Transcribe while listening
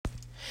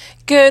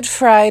Good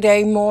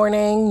Friday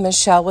morning.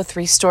 Michelle with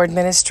Restored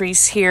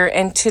Ministries here,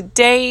 and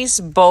today's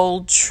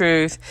bold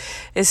truth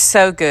is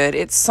so good.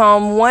 It's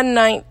Psalm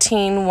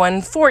 119,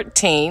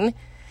 114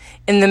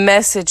 in the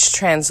Message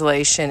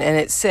translation, and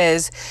it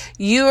says,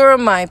 "You are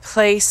my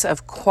place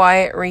of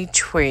quiet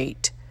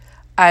retreat.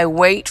 I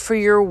wait for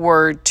your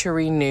word to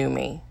renew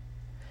me."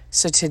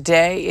 So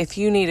today, if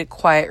you need a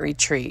quiet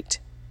retreat,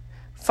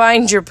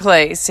 find your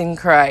place in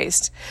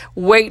Christ.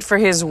 Wait for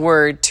His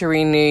word to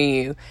renew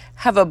you.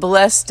 Have a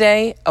blessed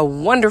day, a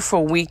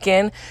wonderful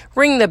weekend.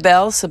 Ring the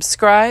bell,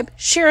 subscribe,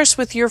 share us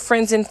with your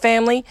friends and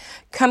family.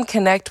 Come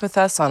connect with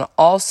us on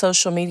all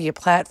social media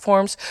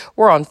platforms.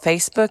 We're on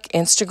Facebook,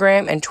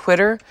 Instagram, and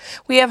Twitter.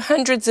 We have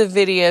hundreds of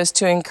videos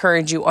to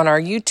encourage you on our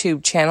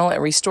YouTube channel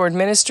at Restored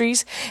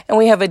Ministries, and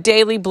we have a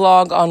daily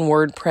blog on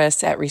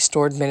WordPress at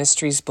Restored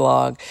Ministries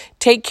blog.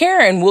 Take care,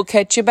 and we'll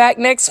catch you back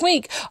next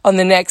week on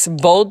the next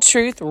Bold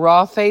Truth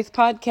Raw Faith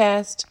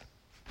podcast.